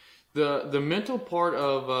 The mental part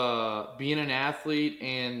of being an athlete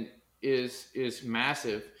is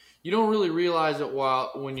massive. You don't really realize it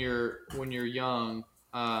when you're young,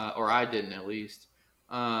 or I didn't at least.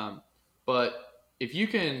 But if you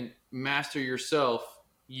can master yourself,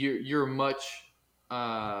 you're much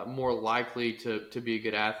more likely to be a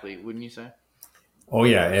good athlete, wouldn't you say? Oh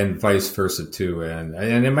yeah, and vice versa too, and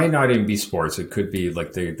it might not even be sports. It could be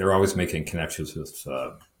like they're always making connections with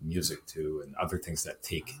music too, and other things that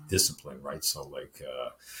take discipline, right? So like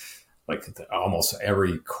almost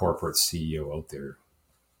every corporate CEO out there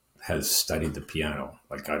has studied the piano.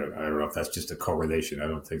 Like I don't know if that's just a correlation. I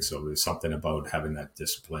don't think so. There's something about having that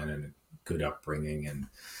discipline and a good upbringing, and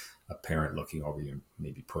a parent looking over you,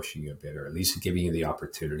 maybe pushing you a bit, or at least giving you the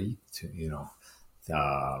opportunity to,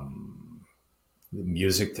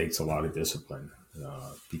 music takes a lot of discipline.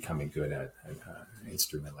 Becoming good at an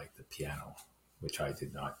instrument like the piano, which I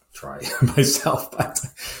did not try myself, but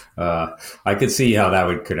I could see how that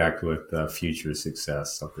would connect with future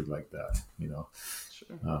success, something like that.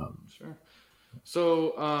 Sure.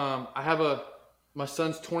 So I have my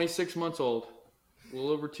son's 26 months old, a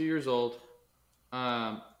little over 2 years old.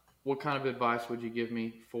 What kind of advice would you give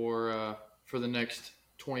me for the next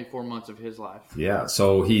 24 months of his life? Yeah,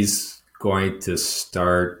 so he's going to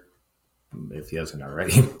start, if he hasn't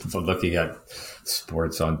already, looking at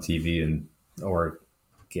sports on TV or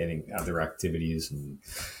getting other activities and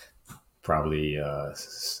probably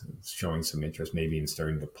showing some interest, maybe even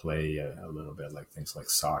starting to play a little bit, like things like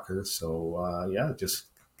soccer. So yeah, just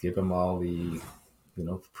give him all the,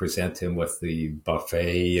 present him with the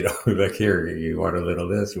buffet, like, here, you want a little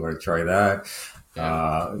this, you want to try that.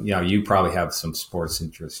 Yeah. You probably have some sports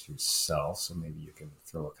interest yourself, so maybe you can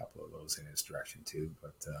throw a couple of those in his direction too.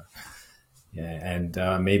 But yeah, and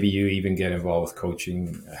maybe you even get involved with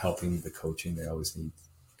coaching, helping the coaching. They always need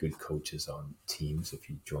good coaches on teams if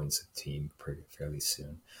he joins a team fairly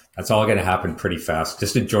soon. That's all going to happen pretty fast.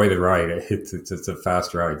 Just enjoy the ride. It's a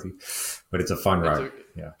fast ride, but it's a fun ride.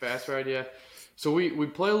 Yeah, fast ride. Yeah. So we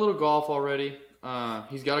play a little golf already.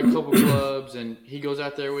 He's got a couple clubs, and he goes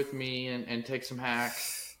out there with me and takes some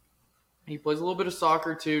hacks. He plays a little bit of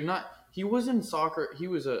soccer too. He was in soccer. He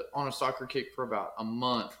was on a soccer kick for about a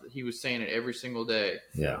month. He was saying it every single day.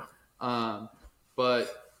 Yeah. But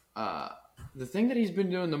the thing that he's been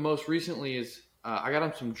doing the most recently is I got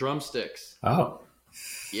him some drumsticks. Oh.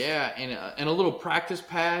 Yeah, and a little practice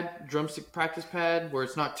pad, drumstick practice pad, where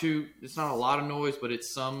it's not a lot of noise, but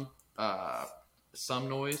it's some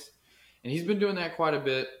noise. And he's been doing that quite a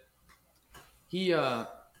bit. He's a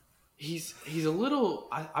little,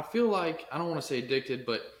 I feel like, I don't want to say addicted,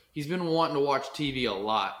 but he's been wanting to watch TV a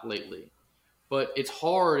lot lately. But it's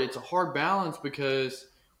hard. It's a hard balance because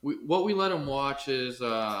what we let him watch is,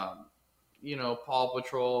 Paw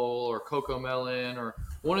Patrol or Coco Melon or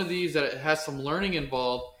one of these that has some learning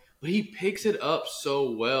involved, but he picks it up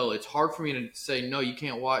so well. It's hard for me to say, no, you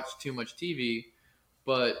can't watch too much TV,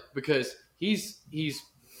 but because he's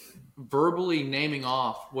verbally naming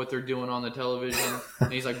off what they're doing on the television,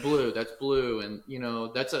 and he's like, blue, that's blue, and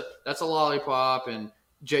that's a lollipop, and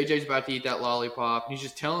JJ's about to eat that lollipop, and he's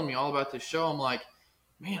just telling me all about this show. I'm like,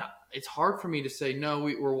 man, it's hard for me to say no,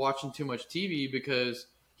 we're watching too much TV, because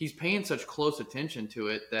he's paying such close attention to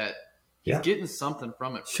it that he's getting something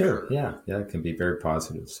from it. Sure. Yeah, it can be very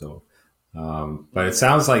positive. So but it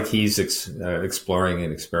sounds like he's exploring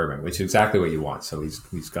an experiment, which is exactly what you want. So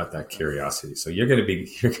he's got that curiosity. So you're going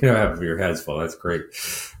to have your hands full. That's great.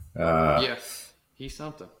 Yeah, he's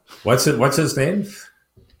something. What's his name?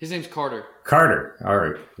 His name's Carter. Carter. All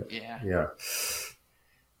right. Yeah.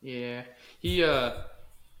 He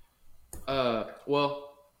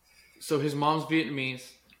so his mom's Vietnamese,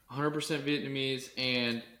 100% Vietnamese,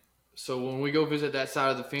 and so when we go visit that side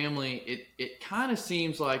of the family, it kind of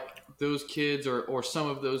seems like those kids or some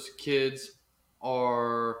of those kids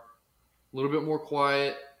are a little bit more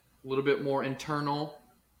quiet, a little bit more internal.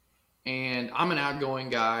 And I'm an outgoing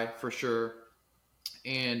guy for sure,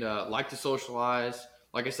 and like to socialize.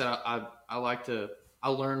 Like I said, I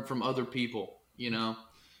learn from other people,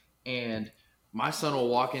 and my son will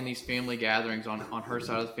walk in these family gatherings on her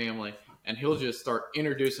side of the family, and he'll just start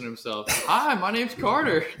introducing himself. Hi, my name's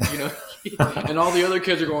Carter. And all the other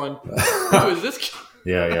kids are going, who is this kid?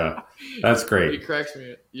 Yeah. That's great. He cracks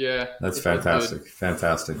me. Yeah. That's fantastic.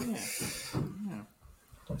 Fantastic. Yeah.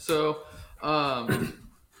 So,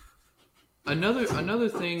 another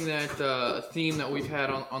thing that theme that we've had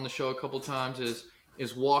on the show a couple times is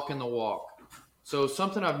walking the walk. So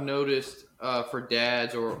something I've noticed for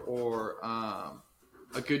dads or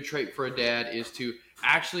a good trait for a dad is to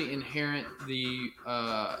actually inherit the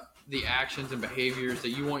actions and behaviors that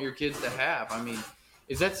you want your kids to have. I mean,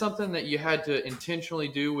 is that something that you had to intentionally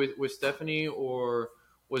do with Stephanie, or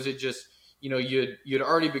was it just, you'd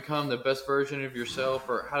already become the best version of yourself,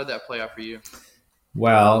 or how did that play out for you?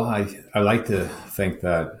 Well, I like to think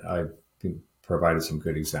that I've provided some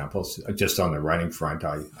good examples. Just on the running front,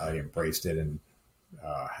 I embraced it and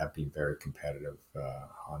have been very competitive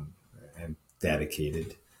and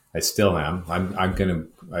dedicated. I still am. I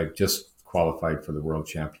just qualified for the World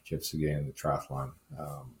Championships again in the triathlon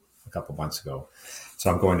a couple months ago.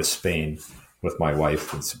 So I'm going to Spain with my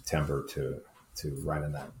wife in September to run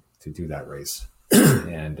in that, to do that race.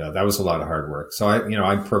 And that was a lot of hard work. So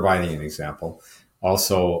I'm providing an example.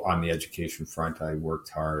 Also on the education front, I worked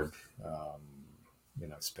hard. I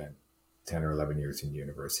spent 10 or 11 years in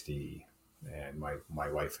university, and my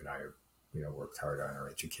wife and I, worked hard on our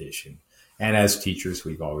education. And as teachers,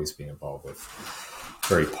 we've always been involved with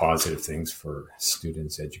very positive things for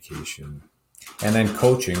students' education. And then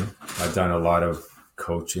coaching, I've done a lot of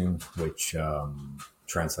coaching, which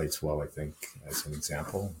translates well, I think, as an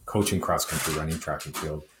example. Coaching cross-country running, track and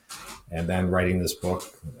field. And then writing this book,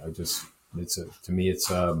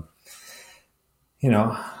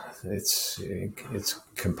 it's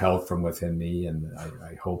compelled from within me, and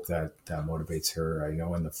I hope that motivates her. I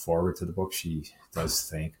know in the foreword to the book, she does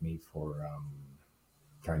thank me for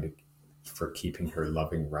for keeping her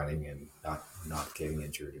loving running and not getting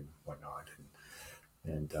injured and whatnot.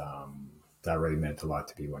 And that really meant a lot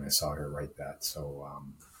to me when I saw her write that. So,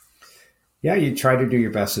 yeah, you try to do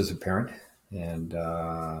your best as a parent. And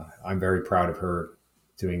I'm very proud of her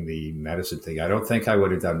doing the medicine thing. I don't think I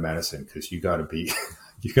would have done medicine because you got to be,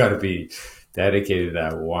 you got to be dedicated to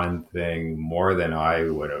that one thing more than I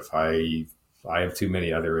would have. I have too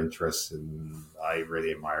many other interests, and I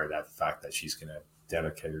really admire that fact that she's going to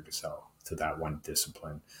dedicate herself to that one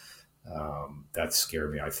discipline. That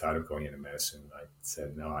scared me. I thought of going into medicine. I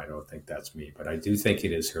said, no, I don't think that's me, but I do think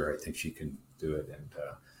it is her. I think she can do it. And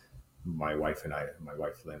my wife Lynn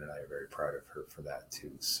and I are very proud of her for that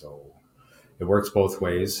too. So it works both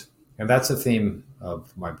ways. And that's the theme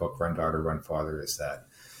of my book, Run Daughter, Run Father, is that,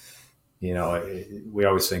 we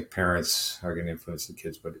always think parents are going to influence the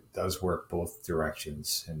kids, but it does work both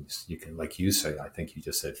directions. And you can, like you say, I think you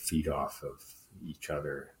just said, feed off of each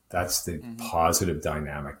other. That's the positive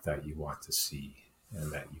dynamic that you want to see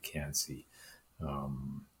and that you can see.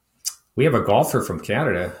 We have a golfer from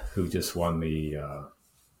Canada who just won the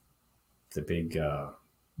big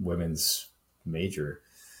women's major,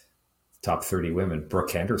 top 30 women,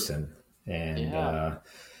 Brooke Henderson. And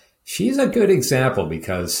she's a good example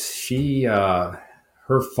because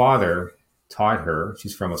her father taught her.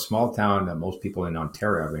 She's from a small town that most people in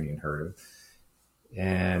Ontario haven't even heard of.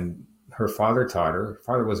 And her father taught her. Her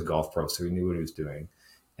father was a golf pro, so he knew what he was doing.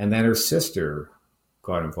 And then her sister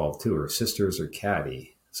got involved too. Her sister's her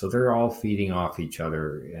caddy. So they're all feeding off each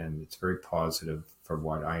other, and it's very positive from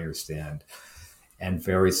what I understand, and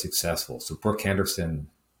very successful. So Brooke Henderson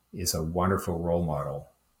is a wonderful role model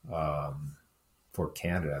for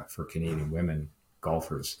Canada, for Canadian women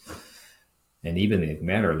golfers. And even the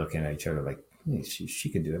men are looking at each other like, hey, she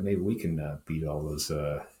can do it. Maybe we can beat all those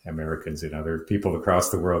Americans and other people across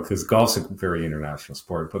the world, because golf's a very international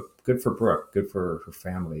sport. But good for Brooke, good for her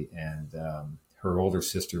family. And her older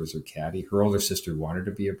sister was her caddy. Her older sister wanted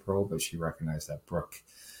to be a pro, but she recognized that Brooke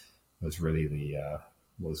was really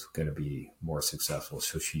was going to be more successful.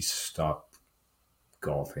 So she stopped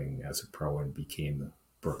golfing as a pro and became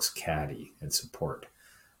Brooke's caddy and support.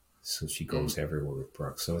 So she goes everywhere with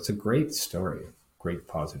Brooke. So it's a great story, great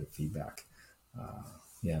positive feedback.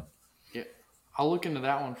 Yeah. I'll look into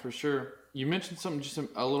that one for sure. You mentioned something just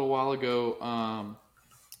a little while ago.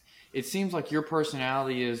 It seems like your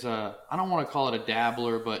personality is, I don't want to call it a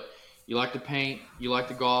dabbler, but you like to paint, you like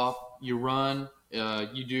to golf, you run, you're a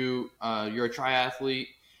triathlete.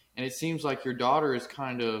 And it seems like your daughter is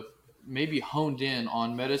kind of maybe honed in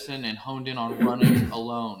on medicine and honed in on running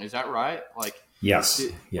alone. Is that right? Yes.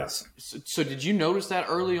 So did you notice that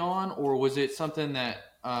early on, or was it something that,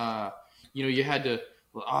 you had to,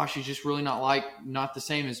 she's just really not the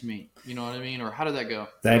same as me. You know what I mean? Or how did that go?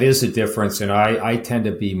 That is a difference. And I tend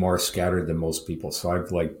to be more scattered than most people. So I've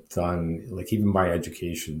done, even my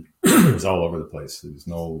education is all over the place. There's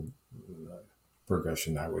no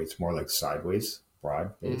progression that way. It's more like sideways,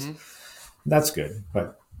 broad based. That's good.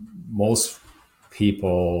 But most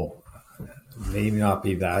people maybe not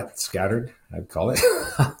be that scattered, I'd call it.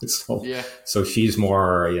 So she's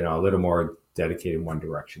more, a little more dedicated in one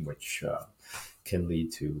direction, which can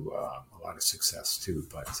lead to a lot of success too.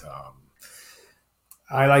 But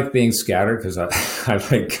I like being scattered because I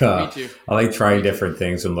like trying different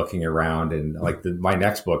things and looking around. And my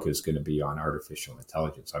next book is going to be on artificial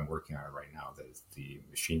intelligence. I'm working on it right now, the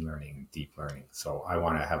machine learning, deep learning. So I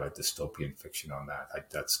want to have a dystopian fiction on that.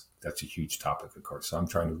 That's a huge topic, of course. So I'm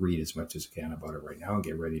trying to read as much as I can about it right now and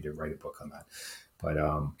get ready to write a book on that. But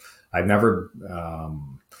I've never,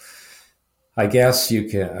 I guess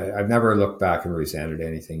I've never looked back and resented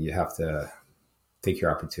anything. You have to take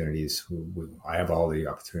your opportunities. I have all the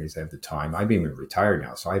opportunities. I have the time. I'm even retired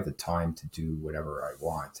now, so I have the time to do whatever I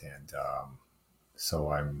want. And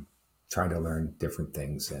so I'm trying to learn different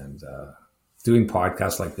things. And doing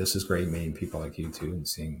podcasts like this is great, meeting people like you too, and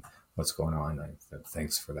seeing what's going on.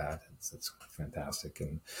 Thanks for that. It's fantastic.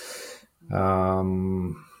 And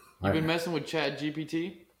you've been messing with Chat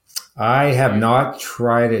GPT? I have not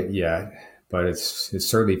tried it yet, but it's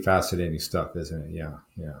certainly fascinating stuff, isn't it? Yeah.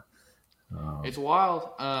 It's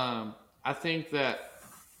wild. I think that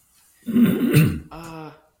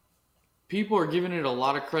people are giving it a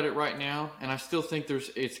lot of credit right now, and I still think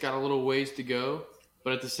it's got a little ways to go.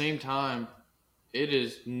 But at the same time, it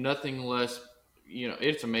is nothing less.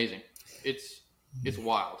 It's amazing. It's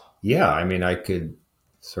wild. Yeah, I could.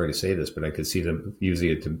 Sorry to say this, but I could see them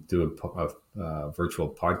using it to do a virtual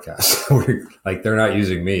podcast. They're not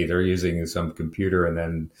using me; they're using some computer, and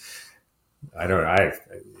then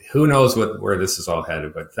who knows where this is all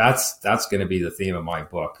headed. But that's going to be the theme of my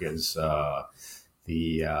book: is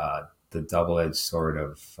the double-edged sword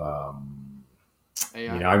of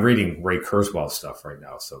AI. I'm reading Ray Kurzweil stuff right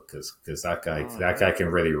now. So because that guy can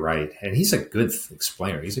really write, and he's a good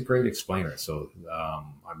explainer. He's a great explainer. So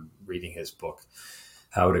I'm reading his book,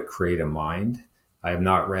 How to Create a Mind. I have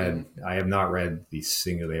not read The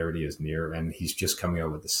Singularity is Near, and he's just coming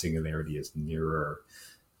out with The Singularity is Nearer.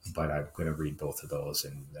 But I'm going to read both of those,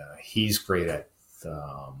 and he's great at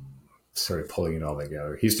sort of pulling it all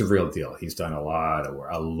together. He's the real deal. He's done a lot of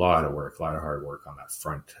hard work on that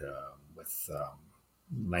front with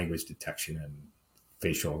language detection and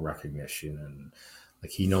facial recognition, and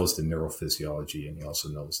like he knows the neurophysiology, and he also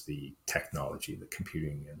knows the technology, the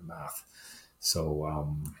computing and the math.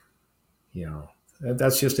 So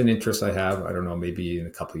that's just an interest I have. I don't know, maybe in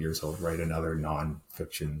a couple of years I'll write another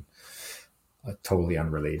nonfiction, totally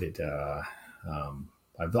unrelated.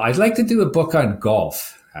 I'd like to do a book on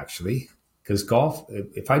golf, actually, because golf,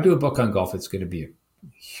 if I do a book on golf, it's going to be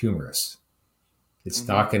humorous. It's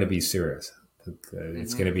not going to be serious.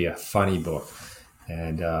 It's going to be a funny book.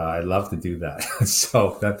 And I'd love to do that.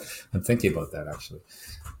 So I'm thinking about that, actually.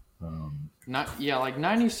 Like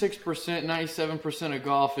 96%, 97% of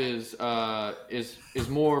golf is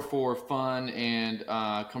more for fun and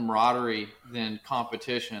camaraderie than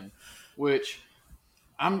competition, which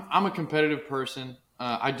I'm a competitive person.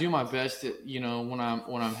 I do my best at, when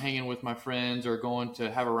I'm hanging with my friends or going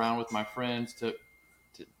to have a round with my friends to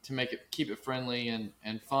keep it friendly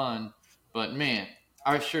and fun. But man,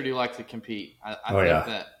 I sure do like to compete.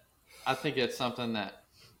 I think it's something that,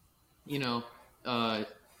 I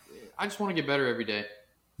just want to get better every day.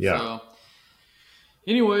 Yeah. So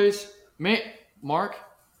anyways, Mark,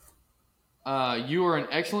 you are an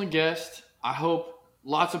excellent guest. I hope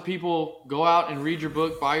lots of people go out and read your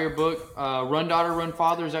book, buy your book. Run Daughter, Run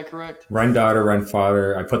Father. Is that correct? Run Daughter, Run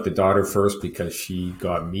Father. I put the daughter first because she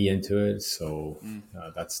got me into it. So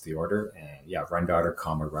that's the order. And yeah, Run Daughter,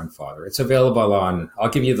 Run Father. It's available on, I'll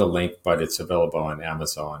give you the link, but it's available on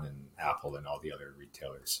Amazon and Apple and all the other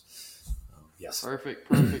retailers. Yes.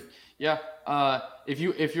 Perfect. Yeah. If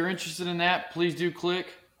you're interested in that, please do click.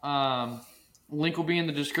 Link will be in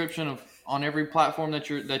the description on every platform that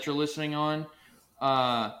you're listening on.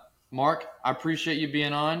 Mark, I appreciate you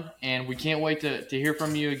being on, and we can't wait to hear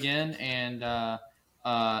from you again and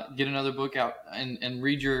get another book out and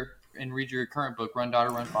read your current book, Run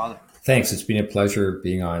Daughter, Run Father. Thanks. It's been a pleasure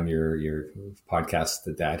being on your podcast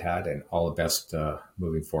that Dad had, and all the best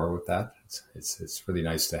moving forward with that. It's really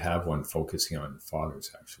nice to have one focusing on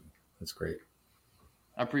fathers, actually. That's great.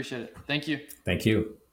 I appreciate it. Thank you. Thank you.